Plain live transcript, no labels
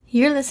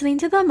You're listening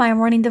to the My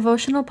Morning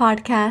Devotional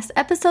Podcast,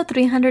 episode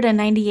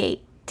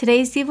 398.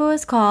 Today's Devo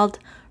is called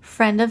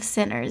Friend of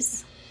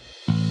Sinners.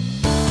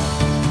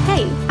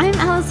 Hey, I'm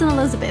Allison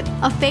Elizabeth,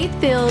 a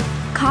faith-filled,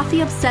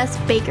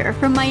 coffee-obsessed baker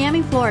from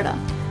Miami, Florida.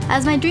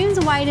 As my dreams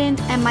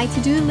widened and my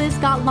to-do list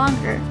got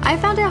longer, I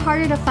found it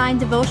harder to find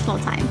devotional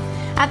time.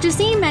 After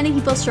seeing many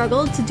people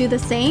struggle to do the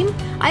same,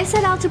 I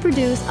set out to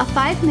produce a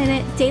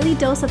 5-minute daily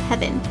dose of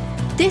heaven.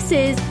 This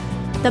is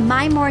the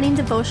My Morning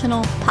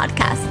Devotional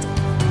Podcast.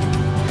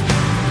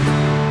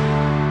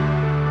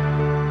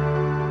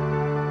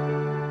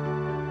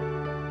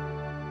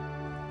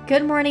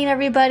 Good morning,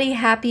 everybody.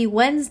 Happy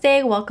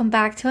Wednesday. Welcome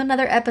back to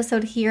another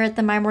episode here at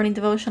the My Morning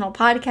Devotional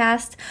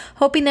Podcast.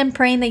 Hoping and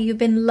praying that you've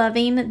been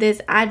loving this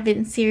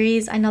Advent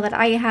series. I know that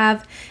I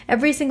have.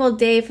 Every single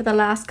day for the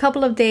last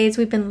couple of days,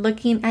 we've been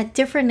looking at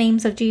different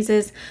names of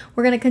Jesus.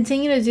 We're going to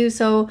continue to do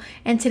so.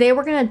 And today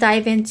we're going to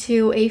dive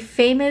into a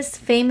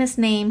famous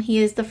name.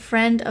 He is the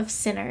friend of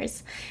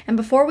sinners. And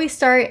before we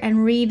start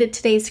and read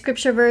today's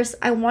scripture verse,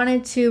 I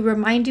wanted to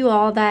remind you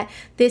all that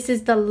this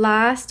is the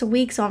last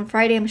week. So on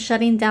Friday, I'm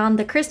shutting down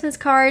the Christmas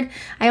card.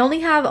 I only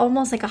have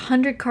almost like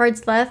 100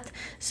 cards left,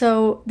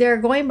 so they're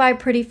going by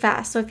pretty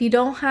fast. So if you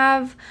don't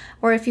have,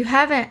 or if you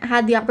haven't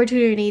had the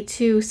opportunity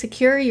to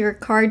secure your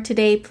card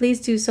today,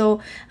 please do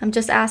so. I'm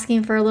just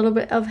asking for a little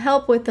bit of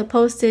help with the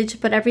postage,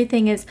 but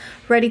everything is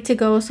ready to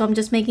go. So I'm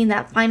just making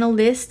that final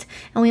list,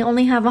 and we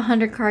only have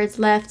 100 cards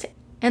left.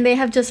 And they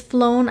have just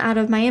flown out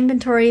of my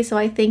inventory, so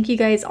I thank you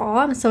guys all.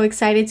 I'm so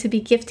excited to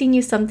be gifting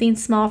you something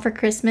small for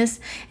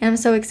Christmas, and I'm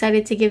so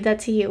excited to give that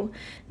to you.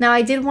 Now,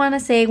 I did want to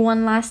say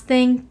one last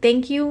thing.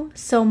 Thank you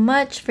so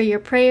much for your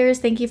prayers.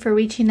 Thank you for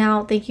reaching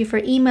out. Thank you for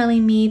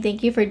emailing me.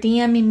 Thank you for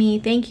DMing me.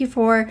 Thank you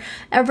for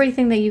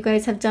everything that you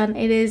guys have done.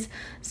 It is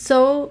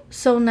so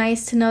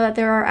nice to know that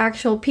there are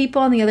actual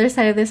people on the other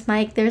side of this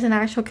mic. There's an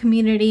actual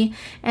community.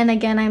 And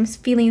again, I'm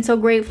feeling so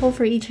grateful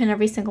for each and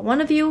every single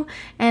one of you.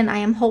 And I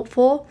am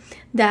hopeful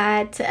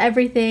that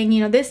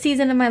everything, this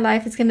season of my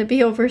life is going to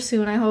be over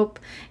soon, I hope.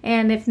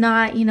 And if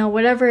not,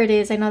 whatever it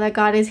is, I know that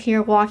God is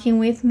here walking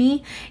with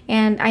me,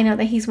 and I know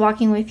that He's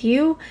walking with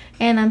you.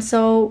 And I'm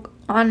so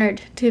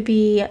honored to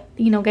be,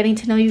 getting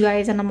to know you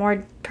guys on a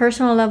more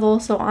personal level.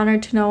 So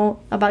honored to know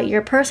about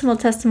your personal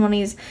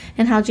testimonies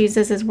and how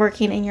Jesus is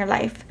working in your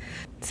life.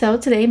 So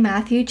today,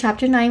 Matthew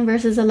chapter 9,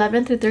 verses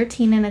 11 through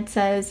 13, and it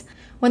says,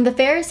 "When the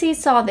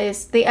Pharisees saw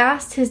this, they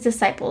asked His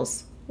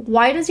disciples,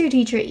 'Why does your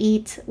teacher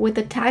eat with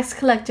the tax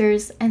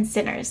collectors and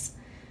sinners?'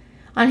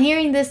 On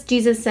hearing this,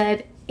 Jesus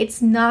said,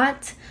 'It's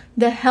not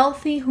the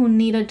healthy who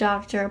need a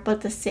doctor,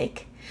 but the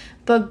sick.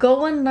 But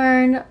go and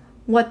learn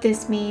what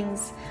this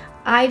means.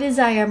 I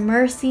desire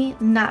mercy,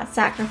 not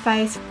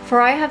sacrifice,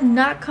 for I have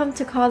not come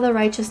to call the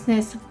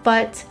righteousness,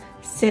 but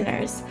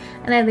sinners.'"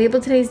 And I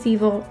labeled today's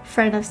Devo,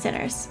 Friend of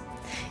Sinners.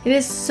 It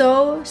is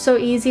so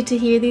easy to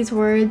hear these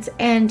words,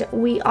 and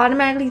we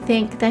automatically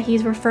think that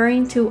He's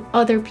referring to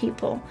other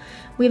people.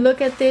 We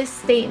look at this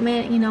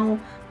statement,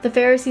 the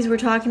Pharisees were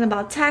talking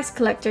about tax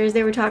collectors,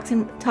 they were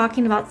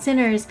talking about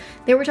sinners,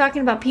 they were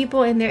talking about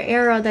people in their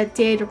era that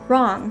did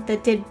wrong,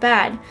 that did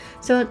bad.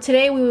 So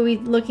today we will be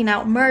looking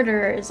at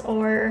murderers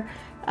or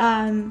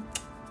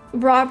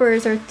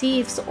robbers or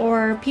thieves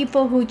or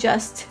people who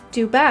just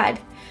do bad.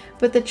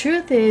 But the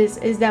truth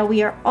is that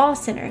we are all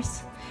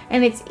sinners.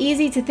 And it's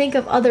easy to think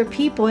of other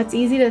people. It's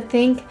easy to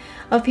think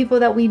of people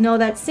that we know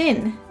that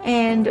sin.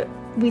 And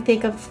we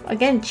think of,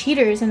 again,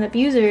 cheaters and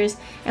abusers.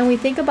 And we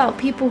think about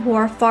people who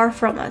are far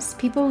from us.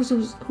 People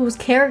whose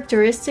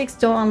characteristics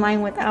don't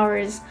align with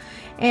ours.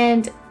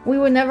 And we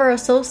would never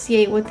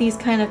associate with these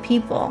kind of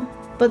people.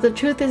 But the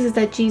truth is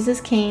that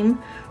Jesus came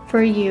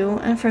for you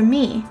and for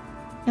me.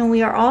 And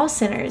we are all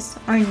sinners.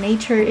 Our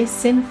nature is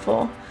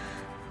sinful.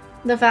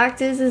 The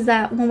fact is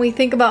that when we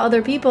think about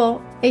other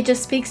people, it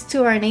just speaks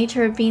to our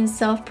nature of being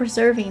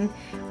self-preserving.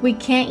 We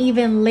can't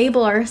even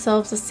label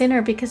ourselves a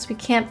sinner because we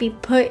can't be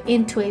put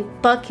into a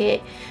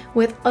bucket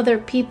with other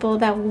people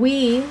that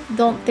we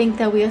don't think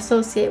that we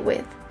associate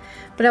with.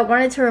 But I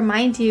wanted to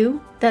remind you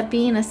that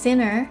being a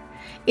sinner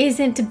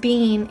isn't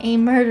being a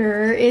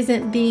murderer,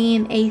 isn't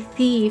being a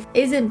thief,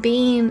 isn't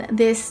being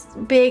this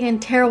big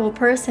and terrible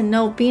person.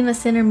 No, being a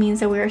sinner means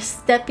that we are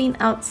stepping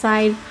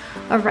outside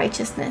of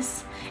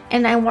righteousness.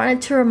 And I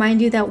wanted to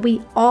remind you that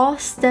we all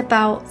step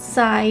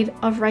outside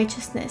of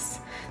righteousness.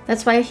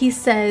 That's why He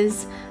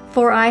says,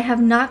 "For I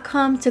have not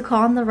come to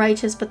call on the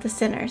righteous, but the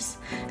sinners."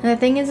 And the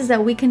thing is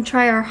that we can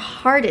try our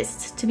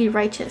hardest to be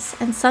righteous.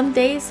 And some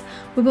days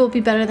we will be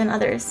better than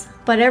others.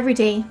 But every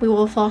day we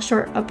will fall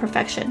short of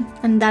perfection.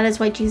 And that is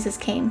why Jesus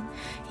came.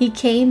 He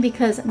came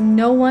because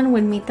no one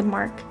would meet the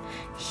mark.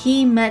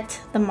 He met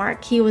the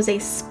mark. He was a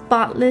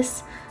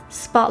spotless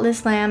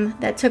lamb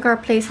that took our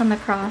place on the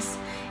cross.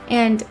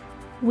 And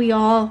we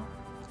all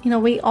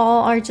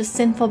are just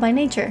sinful by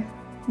nature.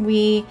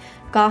 We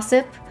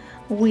gossip,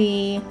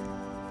 we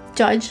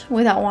judge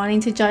without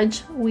wanting to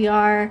judge. We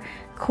are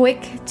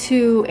quick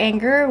to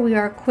anger, we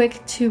are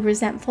quick to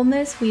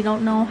resentfulness. We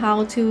don't know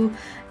how to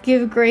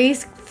give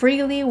grace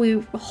freely.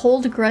 We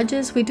hold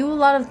grudges. We do a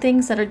lot of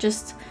things that are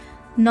just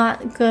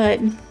not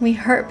good. We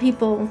hurt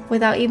people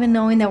without even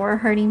knowing that we're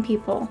hurting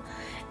people.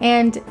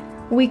 And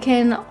we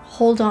can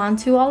hold on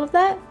to all of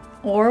that,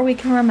 or we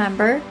can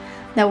remember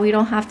that we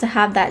don't have to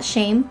have that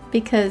shame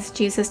because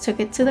Jesus took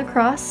it to the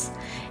cross,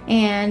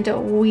 and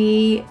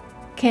we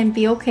can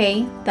be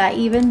okay that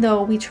even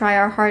though we try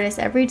our hardest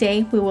every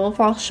day, we will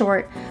fall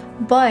short,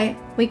 but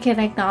we can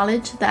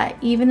acknowledge that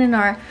even in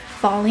our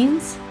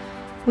fallings,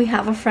 we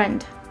have a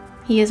friend.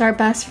 He is our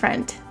best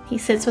friend. He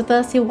sits with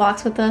us, he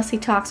walks with us, he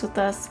talks with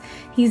us.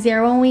 He's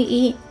there when we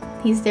eat,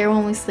 he's there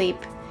when we sleep.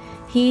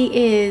 He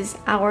is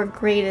our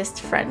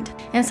greatest friend.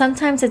 And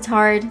sometimes it's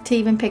hard to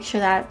even picture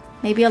that.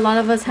 Maybe a lot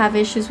of us have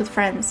issues with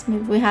friends.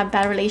 Maybe we have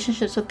bad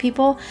relationships with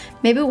people.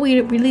 Maybe we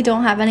really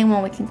don't have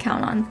anyone we can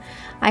count on.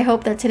 I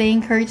hope that today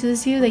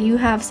encourages you that you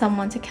have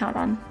someone to count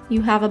on.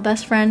 You have a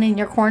best friend in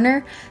your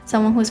corner,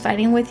 someone who's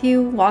fighting with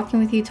you, walking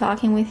with you,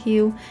 talking with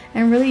you,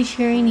 and really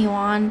cheering you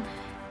on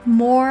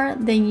more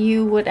than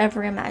you would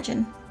ever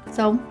imagine.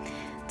 So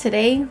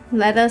today,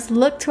 let us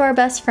look to our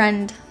best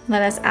friend.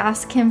 Let us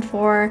ask him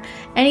for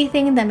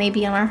anything that may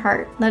be on our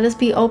heart. Let us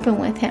be open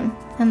with him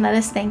and let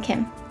us thank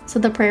him. So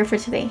the prayer for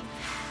today.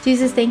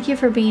 Jesus, thank you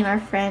for being our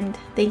friend.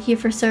 Thank you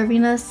for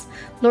serving us.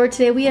 Lord,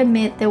 today we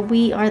admit that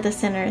we are the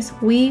sinners.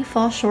 We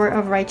fall short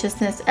of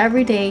righteousness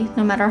every day,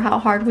 no matter how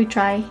hard we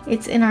try.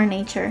 It's in our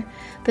nature.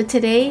 But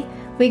today,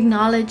 we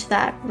acknowledge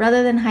that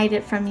rather than hide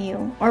it from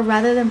you, or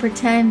rather than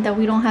pretend that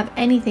we don't have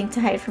anything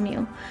to hide from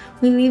you,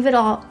 we leave it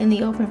all in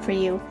the open for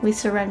you. We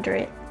surrender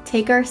it.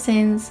 Take our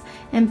sins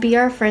and be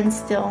our friend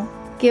still.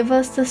 Give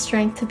us the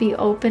strength to be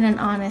open and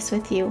honest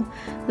with you.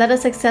 Let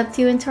us accept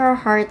you into our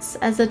hearts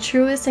as the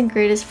truest and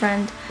greatest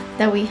friend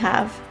that we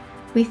have.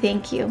 We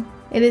thank you.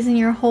 It is in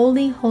your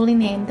holy, holy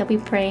name that we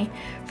pray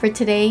for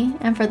today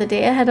and for the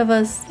day ahead of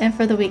us and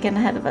for the weekend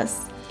ahead of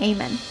us.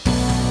 Amen.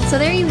 So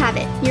there you have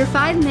it, your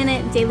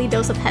 5-minute daily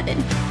dose of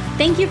heaven.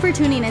 Thank you for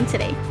tuning in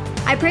today.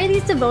 I pray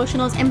these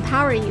devotionals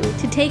empower you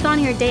to take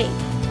on your day.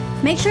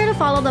 Make sure to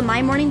follow the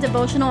My Morning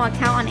Devotional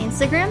account on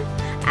Instagram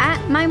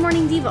at My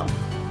Morning Devo.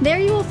 There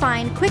you will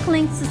find quick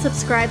links to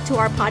subscribe to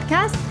our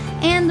podcast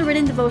and the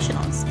written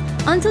devotionals.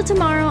 Until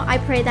tomorrow, I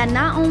pray that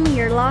not only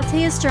your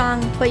latte is strong,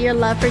 but your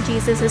love for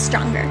Jesus is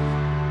stronger.